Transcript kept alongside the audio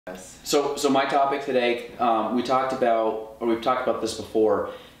So my topic today, we've talked about this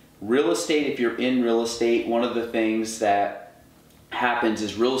before. Real estate, if you're in real estate, one of the things that happens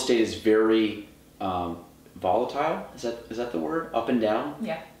is real estate is very volatile. Is that the word? Up and down?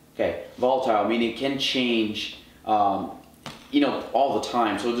 Yeah. Okay, volatile, meaning it can change, all the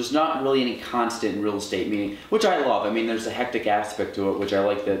time. So there's not really any constant in real estate, meaning, which I love. I mean, there's a hectic aspect to it, which I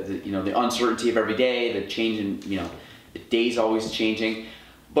like, the uncertainty of every day, the change in, the day's always changing.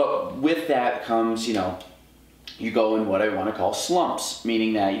 But with that comes, you go in what I want to call slumps,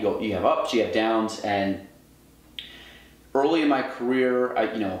 meaning that you have ups, you have downs. And early in my career, I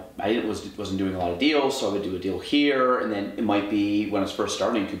wasn't doing a lot of deals, so I would do a deal here, and then it might be, when I was first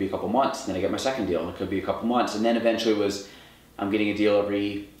starting, it could be a couple months, and then I get my second deal, and it could be a couple months, and then eventually I'm getting a deal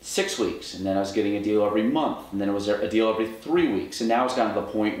every 6 weeks, and then I was getting a deal every month, and then it was a deal every 3 weeks, and now it's gotten to the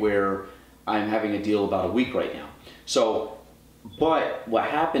point where I'm having a deal about a week right now. So, but what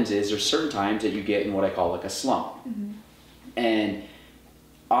happens is there's certain times that you get in what I call like a slump. Mm-hmm. And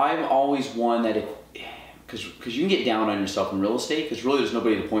I'm always one that because you can get down on yourself in real estate, because really there's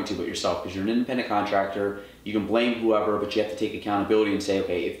nobody to point to but yourself, because you're an independent contractor. You can blame whoever, but you have to take accountability and say,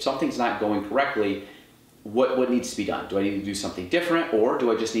 okay, if something's not going correctly, what needs to be done? Do I need to do something different, or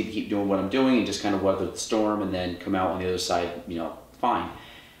do I just need to keep doing what I'm doing and just kind of weather the storm and then come out on the other side, fine.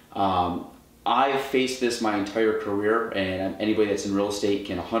 I've faced this my entire career, and anybody that's in real estate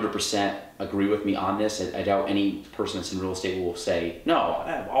can 100% agree with me on this. I doubt any person that's in real estate will say, no,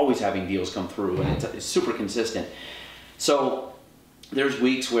 I'm always having deals come through, and it's super consistent. So there's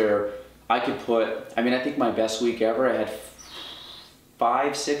weeks where I could I think my best week ever, I had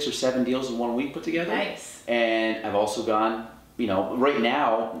 5, 6, or 7 deals in 1 week put together. Nice. And I've also gone, right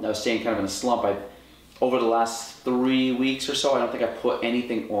now, I was staying kind of in a slump. Over the last 3 weeks or so, I don't think I put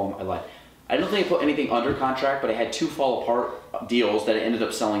anything, I don't think I put anything under contract, but I had 2 fall apart deals that I ended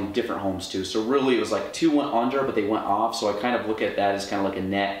up selling different homes to. So really it was like 2 went under, but they went off. So I kind of look at that as kind of like a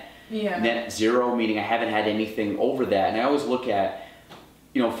net zero, meaning I haven't had anything over that. And I always look at,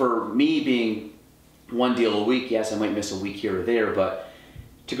 for me being 1 deal a week, yes, I might miss a week here or there, but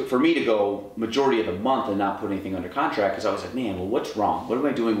for me to go majority of the month and not put anything under contract, because I was like, man, well, what's wrong? What am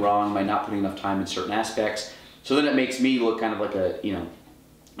I doing wrong? Am I not putting enough time in certain aspects? So then it makes me look kind of like a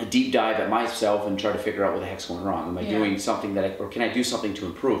deep dive at myself and try to figure out what the heck's going wrong. Am I doing something or can I do something to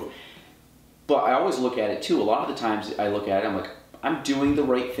improve? But I always look at it too. A lot of the times I look at it, I'm like, I'm doing the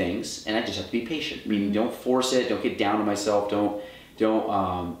right things, and I just have to be patient. Meaning, don't force it. Don't get down on myself. Don't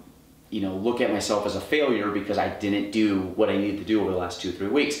look at myself as a failure because I didn't do what I needed to do over the last 2 or 3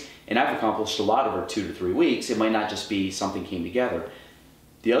 weeks. And I've accomplished a lot over 2 to 3 weeks. It might not just be something came together.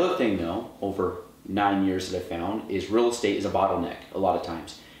 The other thing though, over 9 years that I found, is real estate is a bottleneck a lot of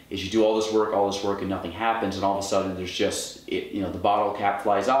times. Is you do all this work and nothing happens, and all of a sudden there's just, the bottle cap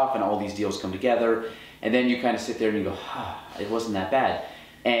flies off and all these deals come together, and then you kind of sit there and you go, it wasn't that bad.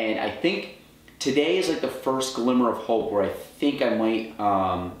 And I think today is like the first glimmer of hope where I think I might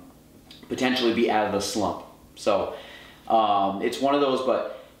potentially be out of the slump. So it's one of those,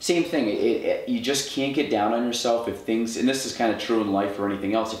 but same thing, you just can't get down on yourself if things, and this is kind of true in life or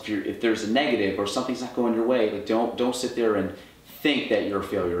anything else, if there's a negative or something's not going your way, like don't sit there and think that you're a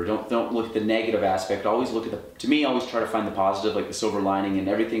failure. Don't look at the negative aspect. Always look at always try to find the positive, like the silver lining, and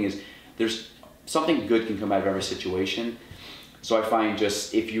everything is, there's something good can come out of every situation. So I find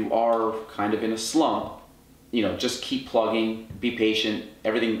just, if you are kind of in a slump, just keep plugging, be patient.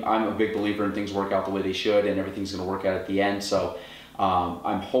 Everything, I'm a big believer in things work out the way they should, and everything's going to work out at the end. So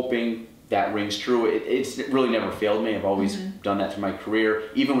I'm hoping that rings true. It's really never failed me. I've always done that through my career,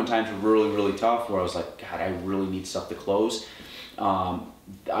 even when times were really, really tough, where I was like, God, I really need stuff to close.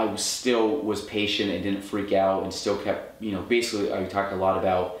 I still was patient and didn't freak out, and still kept, basically I talked a lot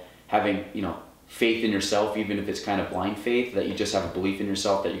about having, faith in yourself, even if it's kind of blind faith, that you just have a belief in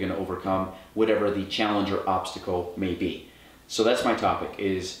yourself that you're going to overcome whatever the challenge or obstacle may be. So that's my topic,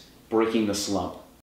 is breaking the slump.